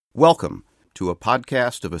Welcome to a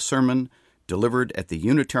podcast of a sermon delivered at the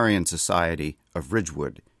Unitarian Society of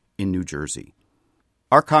Ridgewood in New Jersey.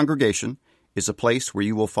 Our congregation is a place where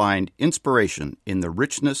you will find inspiration in the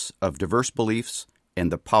richness of diverse beliefs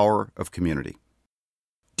and the power of community.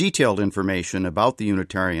 Detailed information about the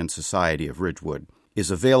Unitarian Society of Ridgewood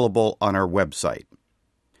is available on our website,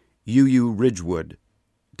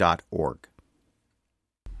 uuridgewood.org.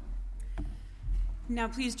 Now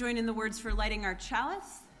please join in the words for lighting our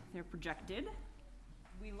chalice. They're projected.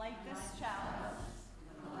 We light this chalice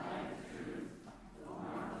with the light of truth, the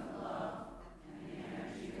warmth of love, and the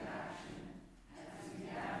energy of action as we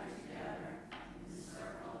gather together in the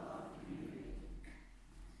circle of community.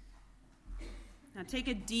 Now take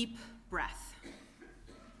a deep breath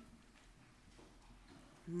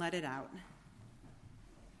and let it out.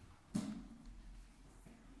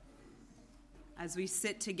 As we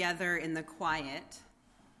sit together in the quiet,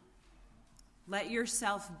 let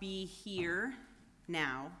yourself be here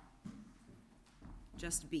now.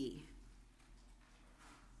 Just be.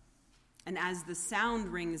 And as the sound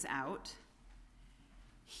rings out,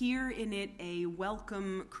 hear in it a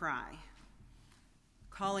welcome cry,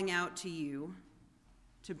 calling out to you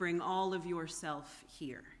to bring all of yourself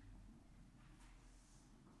here.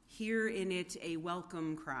 Hear in it a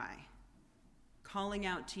welcome cry, calling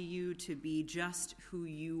out to you to be just who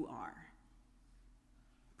you are.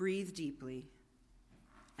 Breathe deeply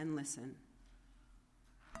and listen.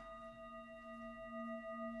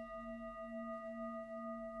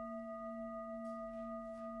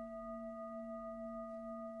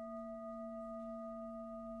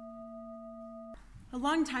 A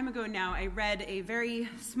long time ago now, I read a very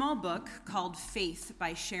small book called Faith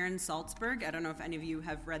by Sharon Salzberg. I don't know if any of you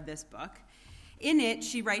have read this book. In it,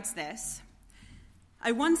 she writes this: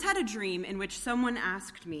 I once had a dream in which someone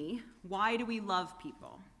asked me, why do we love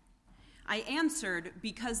people? I answered,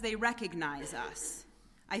 because they recognize us.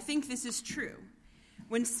 I think this is true.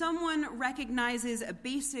 When someone recognizes a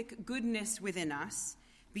basic goodness within us,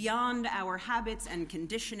 beyond our habits and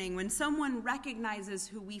conditioning, when someone recognizes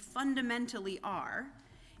who we fundamentally are,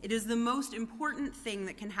 it is the most important thing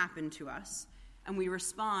that can happen to us, and we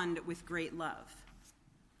respond with great love.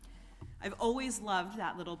 I've always loved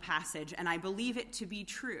that little passage, and I believe it to be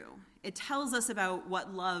true. It tells us about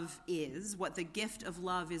what love is, what the gift of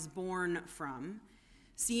love is born from,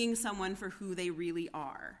 seeing someone for who they really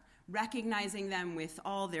are, recognizing them with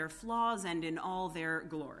all their flaws and in all their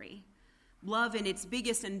glory. Love in its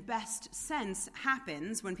biggest and best sense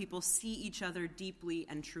happens when people see each other deeply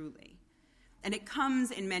and truly. And it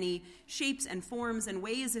comes in many shapes and forms and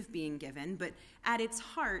ways of being given, but at its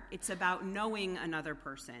heart, it's about knowing another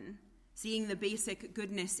person, seeing the basic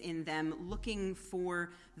goodness in them, looking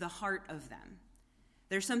for the heart of them.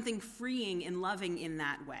 There's something freeing in loving in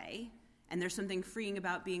that way, and there's something freeing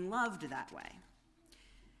about being loved that way.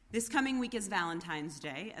 This coming week is Valentine's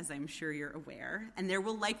Day, as I'm sure you're aware, and there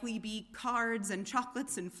will likely be cards and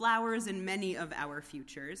chocolates and flowers in many of our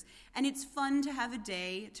futures, and it's fun to have a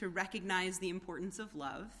day to recognize the importance of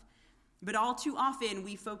love, but all too often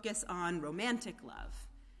we focus on romantic love.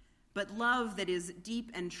 But love that is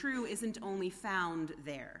deep and true isn't only found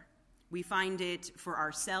there. We find it for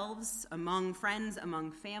ourselves, among friends,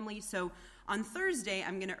 among family. So on Thursday,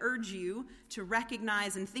 I'm going to urge you to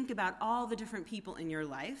recognize and think about all the different people in your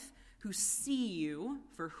life who see you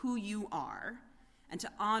for who you are, and to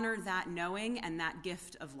honor that knowing and that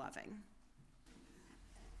gift of loving.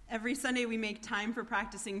 Every Sunday we make time for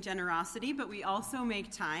practicing generosity, but we also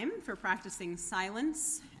make time for practicing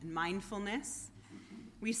silence and mindfulness.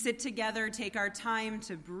 We sit together, take our time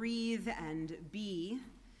to breathe and be.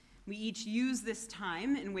 We each use this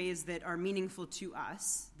time in ways that are meaningful to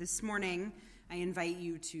us. This morning, I invite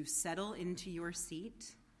you to settle into your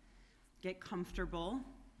seat, get comfortable,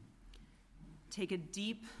 take a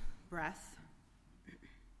deep breath.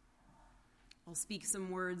 I'll speak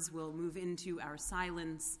some words, we'll move into our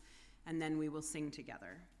silence, and then we will sing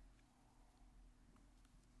together.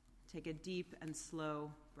 Take a deep and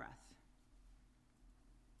slow breath.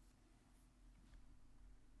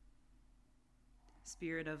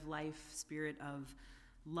 Spirit of life, spirit of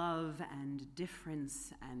love and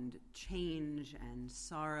difference and change and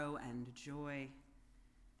sorrow and joy.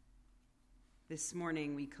 This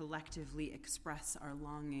morning we collectively express our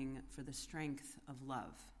longing for the strength of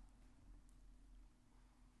love.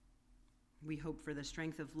 We hope for the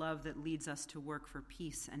strength of love that leads us to work for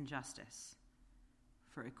peace and justice,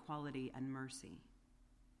 for equality and mercy.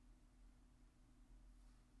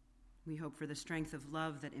 We hope for the strength of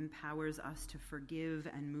love that empowers us to forgive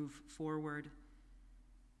and move forward,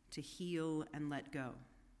 to heal and let go.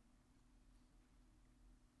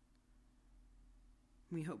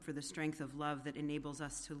 We hope for the strength of love that enables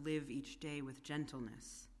us to live each day with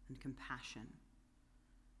gentleness and compassion,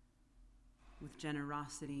 with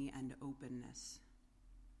generosity and openness.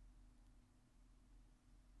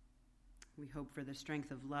 We hope for the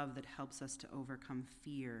strength of love that helps us to overcome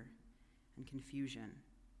fear and confusion,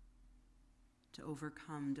 to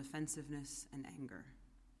overcome defensiveness and anger.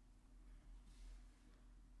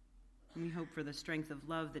 And we hope for the strength of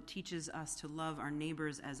love that teaches us to love our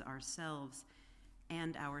neighbors as ourselves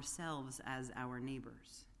and ourselves as our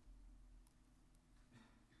neighbors.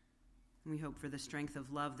 And we hope for the strength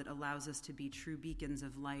of love that allows us to be true beacons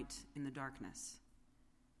of light in the darkness,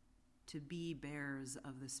 to be bearers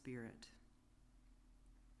of the Spirit.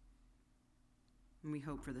 And we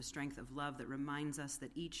hope for the strength of love that reminds us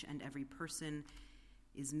that each and every person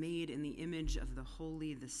is made in the image of the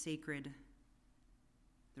holy, the sacred,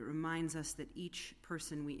 that reminds us that each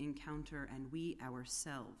person we encounter and we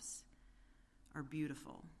ourselves are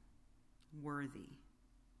beautiful, worthy,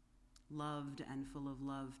 loved, and full of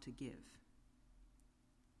love to give.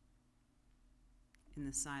 In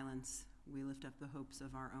the silence, we lift up the hopes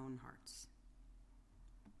of our own hearts.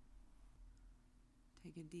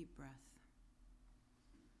 Take a deep breath.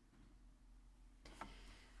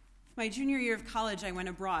 My junior year of college, I went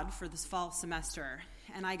abroad for this fall semester,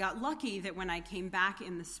 and I got lucky that when I came back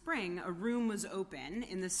in the spring, a room was open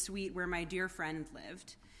in the suite where my dear friend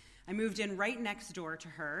lived. I moved in right next door to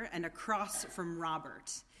her and across from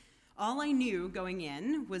Robert. All I knew going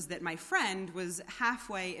in was that my friend was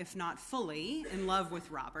halfway, if not fully, in love with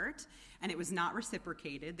Robert, and it was not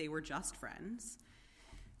reciprocated. They were just friends.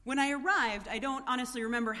 When I arrived, I don't honestly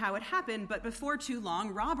remember how it happened, but before too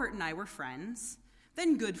long, Robert and I were friends,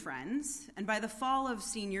 then good friends, and by the fall of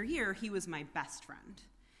senior year, he was my best friend.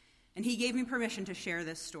 And he gave me permission to share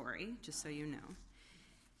this story, just so you know.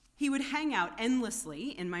 He would hang out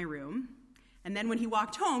endlessly in my room, and then when he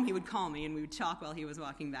walked home, he would call me, and we would talk while he was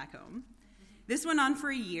walking back home. This went on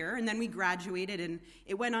for a year, and then we graduated, and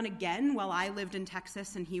it went on again while I lived in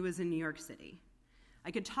Texas and he was in New York City.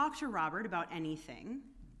 I could talk to Robert about anything,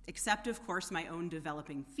 except, of course, my own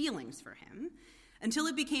developing feelings for him, until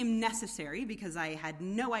it became necessary because I had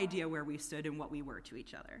no idea where we stood and what we were to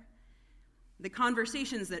each other. The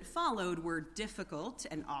conversations that followed were difficult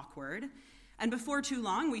and awkward, and before too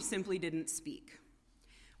long, we simply didn't speak.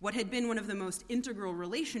 What had been one of the most integral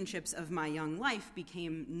relationships of my young life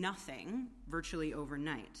became nothing virtually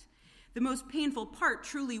overnight. The most painful part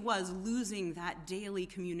truly was losing that daily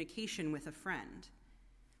communication with a friend.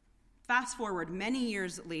 Fast forward many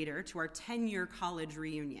years later to our 10-year college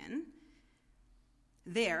reunion.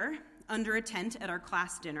 There, under a tent at our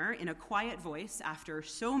class dinner, in a quiet voice after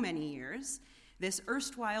so many years, this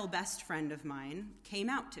erstwhile best friend of mine came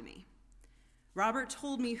out to me. Robert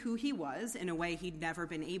told me who he was in a way he'd never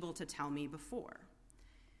been able to tell me before.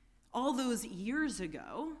 All those years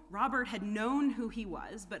ago, Robert had known who he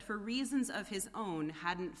was, but for reasons of his own,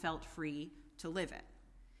 hadn't felt free to live it.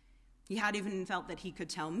 He had even felt that he could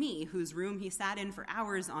tell me, whose room he sat in for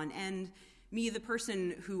hours on end, me, the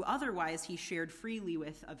person who otherwise he shared freely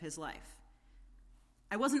with of his life.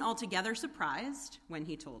 I wasn't altogether surprised when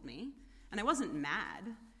he told me, and I wasn't mad.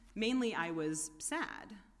 Mainly, I was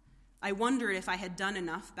sad. I wondered if I had done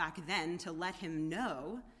enough back then to let him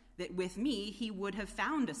know that with me, he would have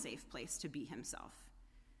found a safe place to be himself.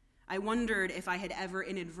 I wondered if I had ever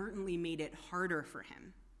inadvertently made it harder for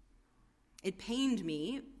him. It pained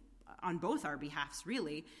me, on both our behalfs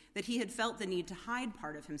really, that he had felt the need to hide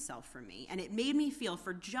part of himself from me, and it made me feel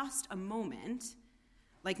for just a moment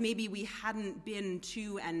like maybe we hadn't been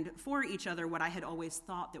to and for each other what I had always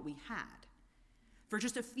thought that we had. For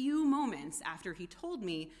just a few moments after he told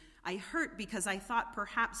me, I hurt because I thought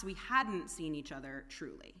perhaps we hadn't seen each other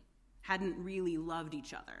truly, hadn't really loved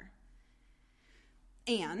each other.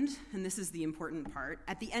 And this is the important part,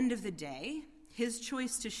 at the end of the day, his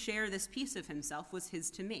choice to share this piece of himself was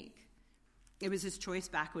his to make. It was his choice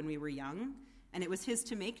back when we were young, and it was his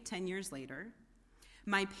to make 10 years later.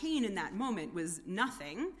 My pain in that moment was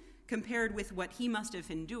nothing compared with what he must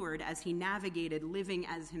have endured as he navigated living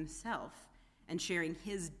as himself and sharing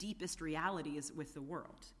his deepest realities with the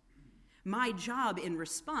world. My job in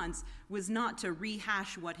response was not to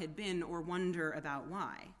rehash what had been or wonder about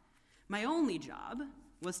why. My only job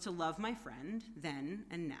was to love my friend then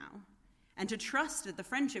and now, and to trust that the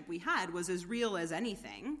friendship we had was as real as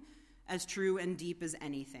anything, as true and deep as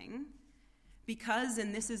anything. Because,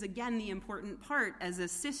 and this is again the important part, as a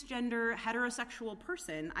cisgender heterosexual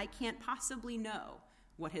person, I can't possibly know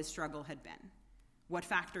what his struggle had been, what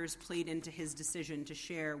factors played into his decision to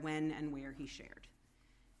share when and where he shared.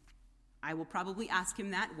 I will probably ask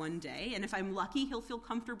him that one day, and if I'm lucky, he'll feel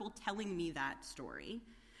comfortable telling me that story.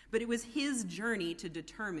 But it was his journey to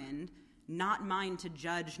determine, not mine to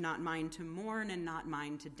judge, not mine to mourn, and not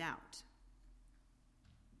mine to doubt.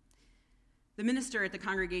 The minister at the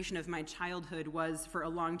congregation of my childhood was, for a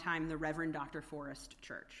long time, the Reverend Dr. Forrest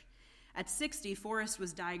Church. At 60, Forrest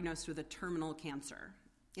was diagnosed with a terminal cancer.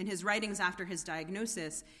 In his writings after his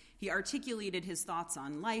diagnosis, he articulated his thoughts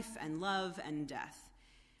on life and love and death.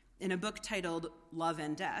 In a book titled Love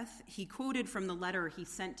and Death, he quoted from the letter he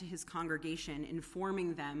sent to his congregation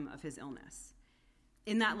informing them of his illness.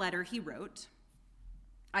 In that letter, he wrote,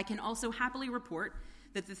 "I can also happily report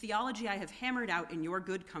that the theology I have hammered out in your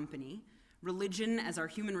good company, religion as our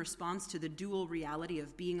human response to the dual reality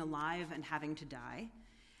of being alive and having to die,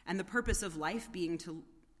 and the purpose of life being to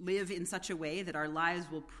live in such a way that our lives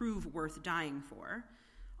will prove worth dying for,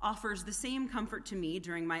 offers the same comfort to me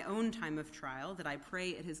during my own time of trial that I pray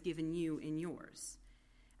it has given you in yours.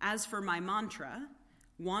 As for my mantra,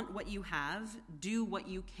 want what you have, do what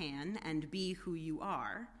you can, and be who you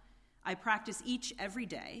are, I practice each every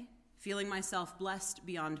day, feeling myself blessed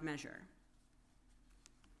beyond measure."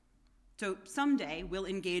 So someday we'll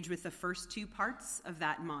engage with the first two parts of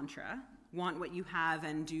that mantra, want what you have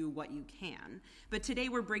and do what you can. But today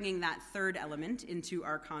we're bringing that third element into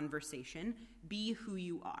our conversation, be who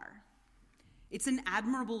you are. It's an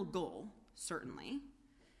admirable goal, certainly.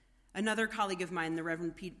 Another colleague of mine, the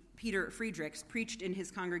Reverend Peter Friedrichs, preached in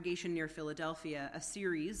his congregation near Philadelphia a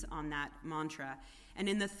series on that mantra. And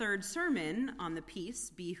in the third sermon on the piece,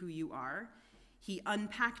 Be Who You Are, he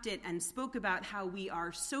unpacked it and spoke about how we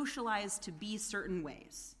are socialized to be certain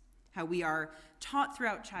ways, how we are taught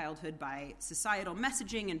throughout childhood by societal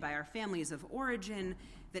messaging and by our families of origin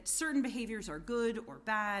that certain behaviors are good or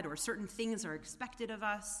bad or certain things are expected of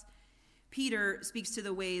us. Peter speaks to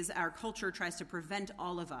the ways our culture tries to prevent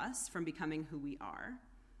all of us from becoming who we are.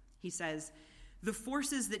 He says, "The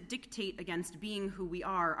forces that dictate against being who we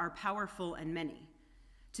are powerful and many.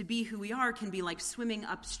 To be who we are can be like swimming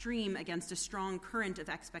upstream against a strong current of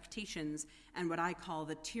expectations and what I call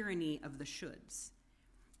the tyranny of the shoulds.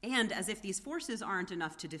 And as if these forces aren't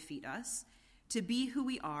enough to defeat us, to be who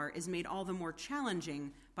we are is made all the more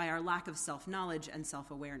challenging by our lack of self-knowledge and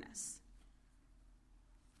self-awareness."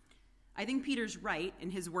 I think Peter's right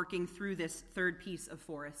in his working through this third piece of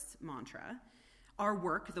Forrest's mantra. Our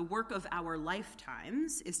work, the work of our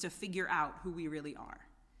lifetimes, is to figure out who we really are,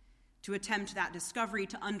 to attempt that discovery,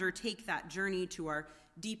 to undertake that journey to our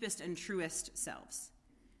deepest and truest selves.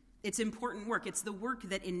 It's important work. It's the work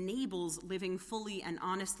that enables living fully and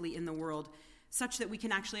honestly in the world such that we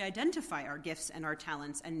can actually identify our gifts and our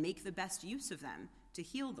talents and make the best use of them to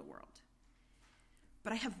heal the world.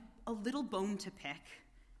 But I have a little bone to pick.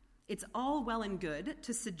 It's all well and good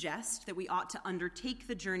to suggest that we ought to undertake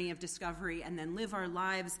the journey of discovery and then live our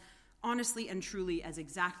lives honestly and truly as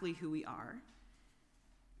exactly who we are.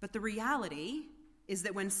 But the reality is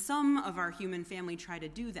that when some of our human family try to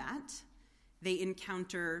do that, they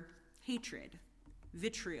encounter hatred,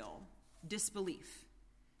 vitriol, disbelief.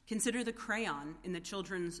 Consider the crayon in the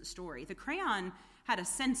children's story. The crayon had a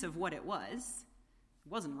sense of what it was. It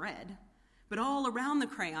wasn't red. But all around the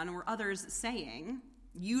crayon were others saying,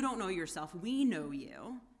 "You don't know yourself, we know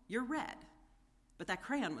you, you're red." But that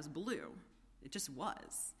crayon was blue. It just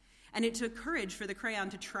was. And it took courage for the crayon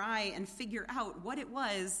to try and figure out what it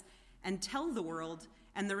was and tell the world,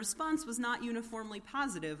 and the response was not uniformly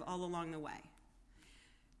positive all along the way.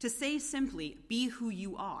 To say simply, be who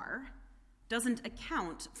you are, doesn't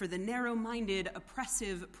account for the narrow-minded,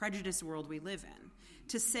 oppressive, prejudiced world we live in.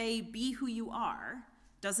 To say, be who you are,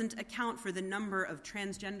 doesn't account for the number of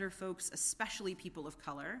transgender folks, especially people of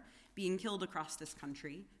color, being killed across this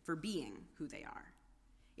country for being who they are.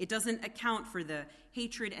 It doesn't account for the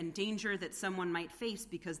hatred and danger that someone might face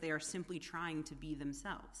because they are simply trying to be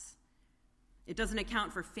themselves. It doesn't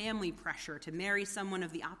account for family pressure to marry someone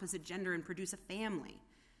of the opposite gender and produce a family.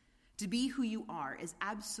 To be who you are is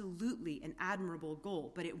absolutely an admirable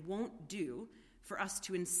goal, but it won't do for us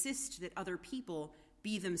to insist that other people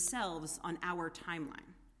be themselves on our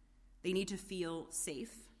timeline. They need to feel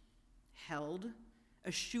safe, held,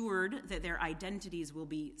 assured that their identities will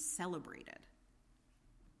be celebrated.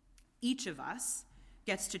 Each of us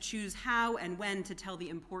gets to choose how and when to tell the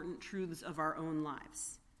important truths of our own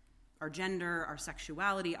lives. Our gender, our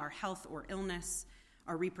sexuality, our health or illness,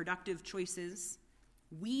 our reproductive choices.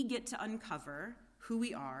 We get to uncover who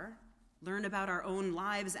we are, learn about our own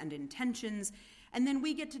lives and intentions, and then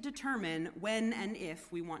we get to determine when and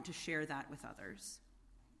if we want to share that with others.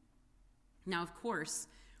 Now, of course,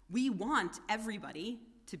 we want everybody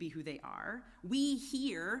to be who they are. We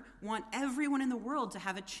here want everyone in the world to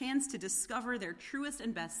have a chance to discover their truest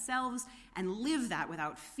and best selves and live that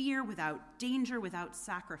without fear, without danger, without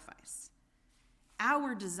sacrifice.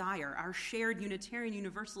 Our desire, our shared Unitarian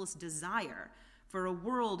Universalist desire for a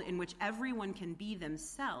world in which everyone can be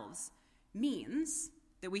themselves means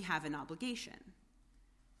that we have an obligation.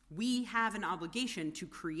 We have an obligation to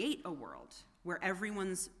create a world where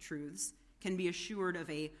everyone's truths can be assured of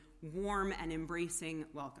a warm and embracing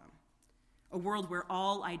welcome, a world where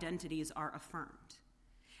all identities are affirmed.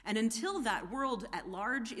 And until that world at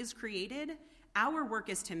large is created, our work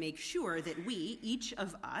is to make sure that we, each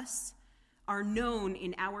of us, are known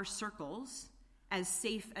in our circles as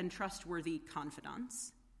safe and trustworthy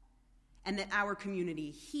confidants, and that our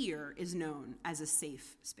community here is known as a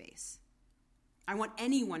safe space. I want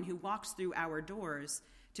anyone who walks through our doors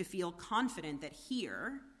to feel confident that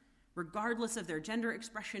here, regardless of their gender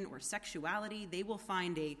expression or sexuality, they will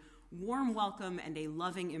find a warm welcome and a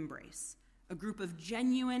loving embrace, a group of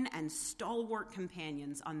genuine and stalwart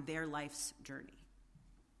companions on their life's journey.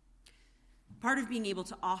 Part of being able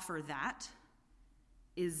to offer that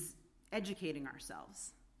is educating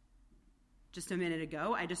ourselves. Just a minute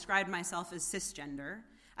ago, I described myself as cisgender.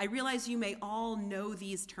 I realize you may all know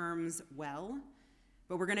these terms well,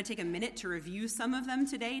 but we're going to take a minute to review some of them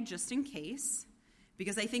today just in case,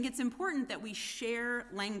 because I think it's important that we share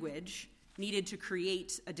language needed to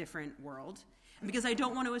create a different world, and because I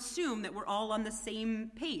don't want to assume that we're all on the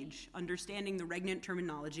same page understanding the regnant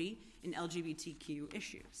terminology in LGBTQ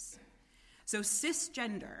issues. So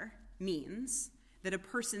cisgender means that a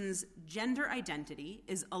person's gender identity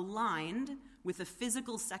is aligned with the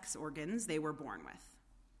physical sex organs they were born with.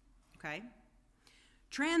 Okay?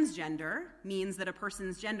 Transgender means that a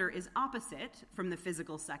person's gender is opposite from the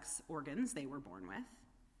physical sex organs they were born with.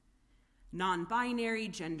 Non-binary,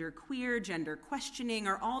 genderqueer, gender questioning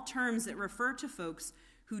are all terms that refer to folks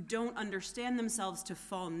who don't understand themselves to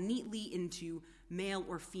fall neatly into male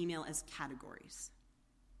or female as categories.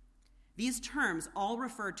 These terms all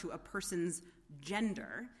refer to a person's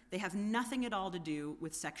gender. They have nothing at all to do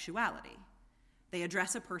with sexuality. They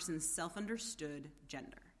address a person's self-understood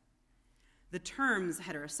gender. The terms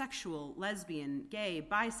heterosexual, lesbian, gay,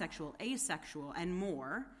 bisexual, asexual, and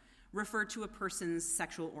more refer to a person's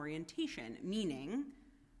sexual orientation, meaning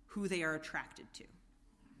who they are attracted to.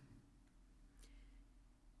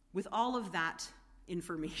 With all of that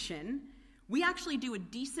information, we actually do a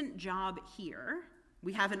decent job here.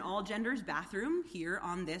 We have an all-genders bathroom here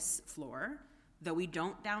on this floor, though we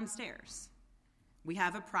don't downstairs. We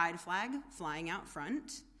have a pride flag flying out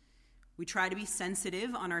front. We try to be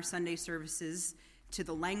sensitive on our Sunday services to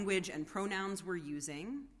the language and pronouns we're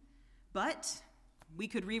using, but we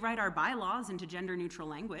could rewrite our bylaws into gender-neutral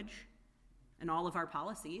language and all of our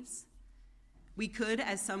policies. We could,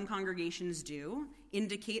 as some congregations do,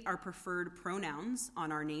 indicate our preferred pronouns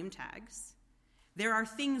on our name tags. There are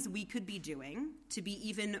things we could be doing to be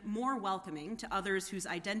even more welcoming to others whose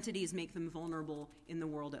identities make them vulnerable in the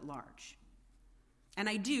world at large. And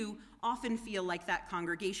I do often feel like that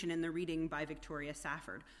congregation in the reading by Victoria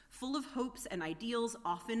Safford, full of hopes and ideals,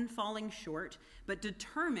 often falling short, but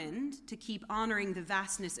determined to keep honoring the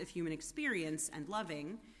vastness of human experience and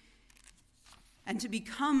loving, and to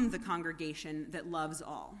become the congregation that loves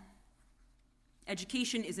all.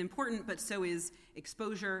 Education is important, but so is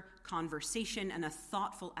exposure, conversation, and a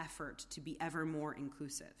thoughtful effort to be ever more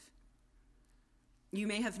inclusive. You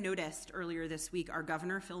may have noticed earlier this week, our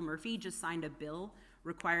governor, Phil Murphy, just signed a bill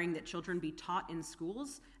requiring that children be taught in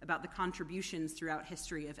schools about the contributions throughout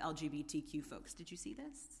history of LGBTQ folks. Did you see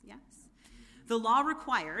this? Yes. The law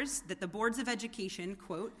requires that the boards of education,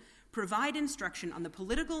 quote, provide instruction on the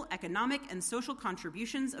political, economic, and social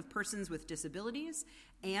contributions of persons with disabilities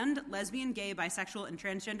and lesbian, gay, bisexual, and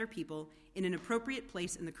transgender people in an appropriate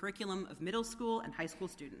place in the curriculum of middle school and high school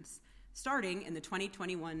students, starting in the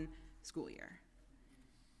 2021 school year.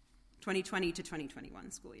 2020 to 2021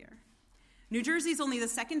 school year. New Jersey is only the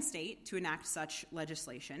second state to enact such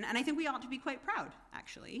legislation, and I think we ought to be quite proud,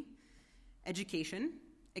 actually. Education,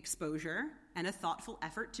 exposure, and a thoughtful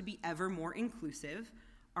effort to be ever more inclusive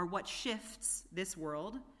are what shifts this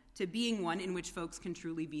world to being one in which folks can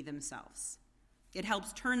truly be themselves. It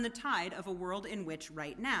helps turn the tide of a world in which,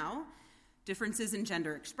 right now, differences in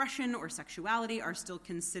gender expression or sexuality are still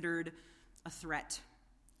considered a threat.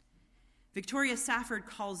 Victoria Safford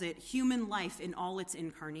calls it human life in all its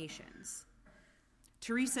incarnations.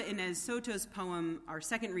 Teresa Inez Soto's poem, our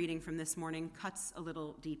second reading from this morning, cuts a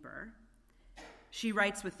little deeper. She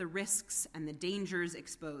writes with the risks and the dangers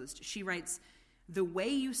exposed. She writes, "The way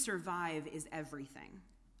you survive is everything.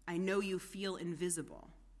 I know you feel invisible.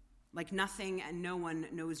 like nothing and no one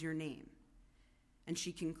knows your name. And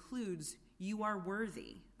she concludes, you are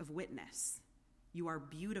worthy of witness. You are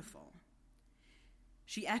beautiful.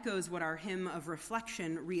 She echoes what our hymn of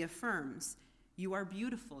reflection reaffirms. You are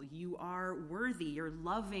beautiful. You are worthy. Your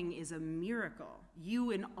loving is a miracle.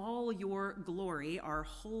 You in all your glory are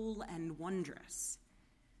whole and wondrous.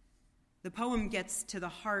 The poem gets to the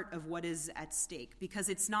heart of what is at stake because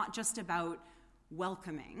it's not just about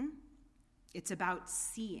welcoming. It's about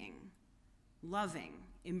seeing, loving,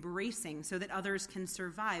 embracing so that others can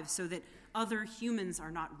survive, so that other humans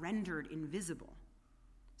are not rendered invisible,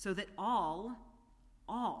 so that all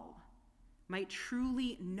might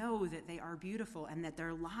truly know that they are beautiful and that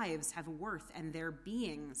their lives have worth and their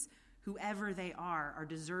beings, whoever they are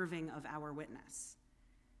deserving of our witness.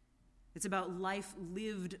 It's about life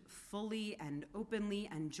lived fully and openly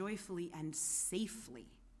and joyfully and safely.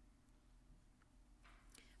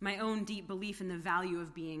 My own deep belief in the value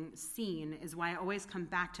of being seen is why I always come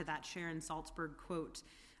back to that Sharon Salzberg quote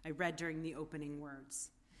I read during the opening words.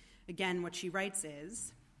 Again, what she writes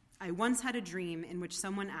is, I once had a dream in which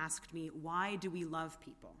someone asked me, why do we love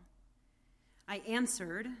people? I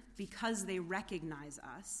answered, because they recognize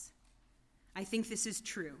us. I think this is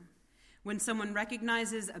true. When someone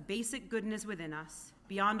recognizes a basic goodness within us,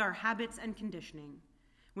 beyond our habits and conditioning,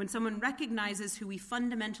 when someone recognizes who we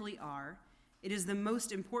fundamentally are, it is the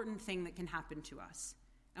most important thing that can happen to us,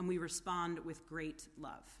 and we respond with great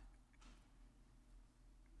love.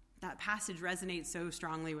 That passage resonates so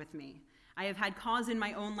strongly with me. I have had cause in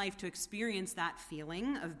my own life to experience that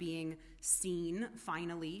feeling of being seen,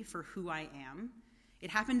 finally, for who I am.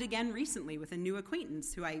 It happened again recently with a new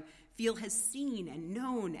acquaintance who I feel has seen and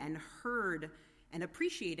known and heard and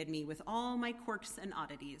appreciated me with all my quirks and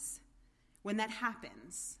oddities. When that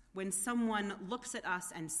happens, when someone looks at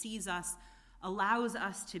us and sees us, allows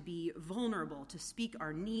us to be vulnerable, to speak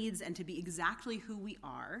our needs, and to be exactly who we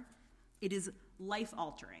are, it is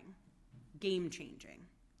life-altering, game-changing,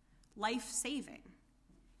 life-saving.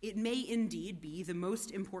 It may indeed be the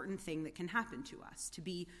most important thing that can happen to us, to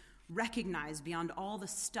be recognized beyond all the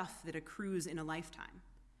stuff that accrues in a lifetime,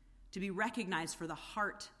 to be recognized for the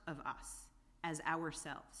heart of us as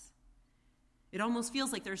ourselves. It almost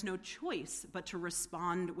feels like there's no choice but to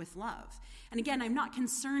respond with love. And again, I'm not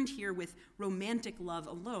concerned here with romantic love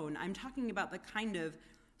alone. I'm talking about the kind of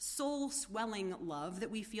soul-swelling love that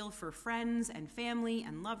we feel for friends and family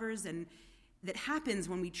and lovers, and that happens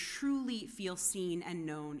when we truly feel seen and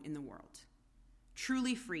known in the world,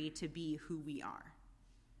 truly free to be who we are.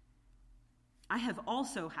 I have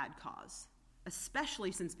also had cause,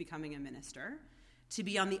 especially since becoming a minister, to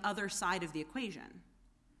be on the other side of the equation,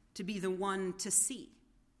 to be the one to see,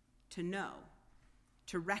 to know,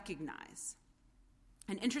 to recognize.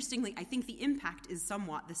 And interestingly, I think the impact is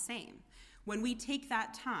somewhat the same. When we take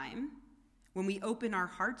that time, when we open our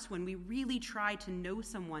hearts, when we really try to know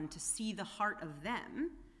someone, to see the heart of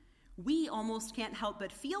them, we almost can't help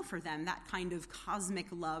but feel for them that kind of cosmic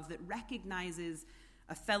love that recognizes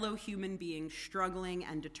a fellow human being struggling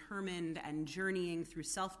and determined and journeying through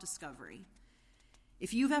self-discovery.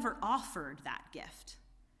 If you've ever offered that gift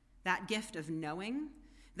of knowing,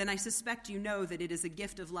 then I suspect you know that it is a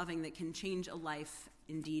gift of loving that can change a life,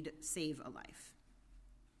 indeed save a life.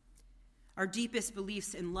 Our deepest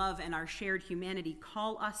beliefs in love and our shared humanity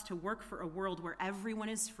call us to work for a world where everyone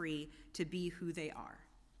is free to be who they are,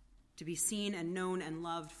 to be seen and known and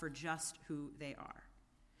loved for just who they are.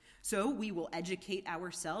 So we will educate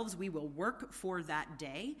ourselves, we will work for that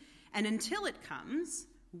day, and until it comes,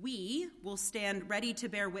 we will stand ready to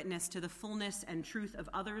bear witness to the fullness and truth of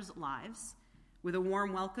others' lives with a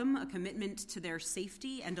warm welcome, a commitment to their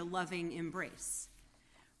safety, and a loving embrace.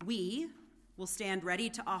 We will stand ready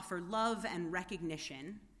to offer love and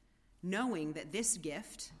recognition, knowing that this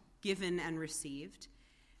gift, given and received,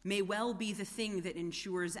 may well be the thing that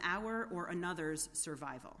ensures our or another's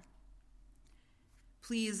survival.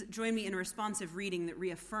 Please join me in a responsive reading that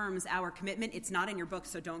reaffirms our commitment. It's not in your book,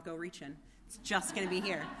 so don't go reaching. It's just going to be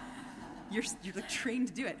here. You're trained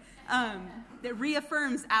to do it. That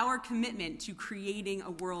reaffirms our commitment to creating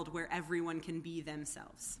a world where everyone can be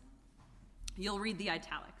themselves. You'll read the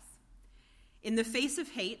italics. In the face of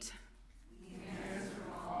hate, we answer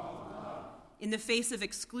the call of love. In the face of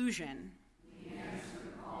exclusion, we answer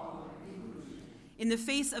the call of inclusion. In the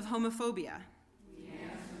face of homophobia, we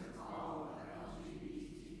answer the call of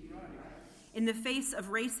LGBTQ rights. In the face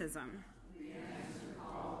of racism, we answer the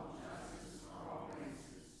call of justice for all races.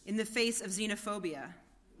 In the face of xenophobia,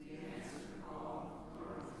 we answer the call of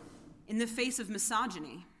pluralism. In the face of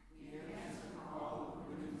misogyny, we answer the call of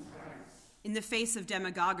women's rights. In the face of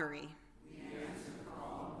demagoguery,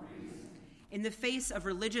 In the face of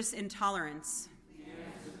religious intolerance, we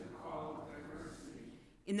answer the call of diversity.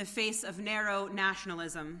 In the face of narrow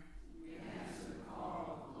nationalism, We answer the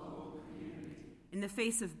call of global community. in the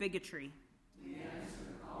face of bigotry, We answer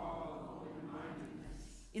the call of open-mindedness.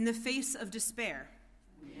 in the face of despair.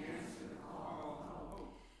 We answer the call of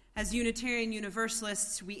hope. As Unitarian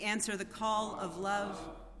Universalists, we answer the call of love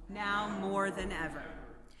now more than ever.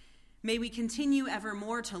 May we continue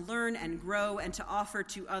evermore to learn and grow and to offer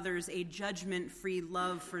to others a judgment-free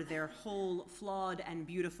love for their whole, flawed, and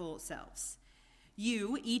beautiful selves.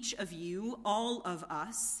 You, each of you, all of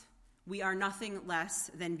us, we are nothing less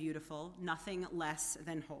than beautiful, nothing less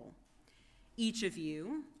than whole. Each of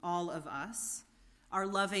you, all of us, our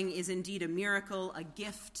loving is indeed a miracle, a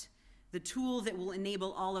gift, the tool that will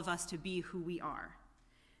enable all of us to be who we are.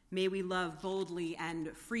 May we love boldly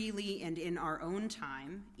and freely and in our own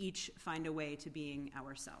time, each find a way to being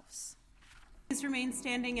ourselves. Please remain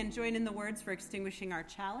standing and join in the words for extinguishing our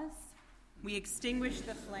chalice. We extinguish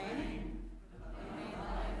the flame, the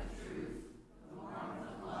light of truth, the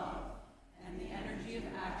warmth of love, and the energy of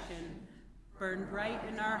action burn bright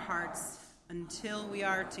in our hearts until we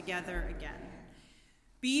are together again.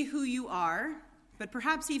 Be who you are, but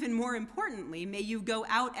perhaps even more importantly, may you go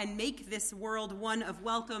out and make this world one of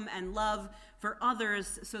welcome and love for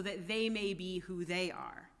others so that they may be who they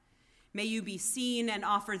are. May you be seen and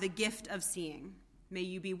offer the gift of seeing. May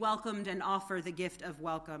you be welcomed and offer the gift of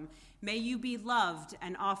welcome. May you be loved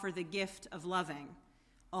and offer the gift of loving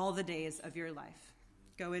all the days of your life.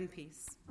 Go in peace.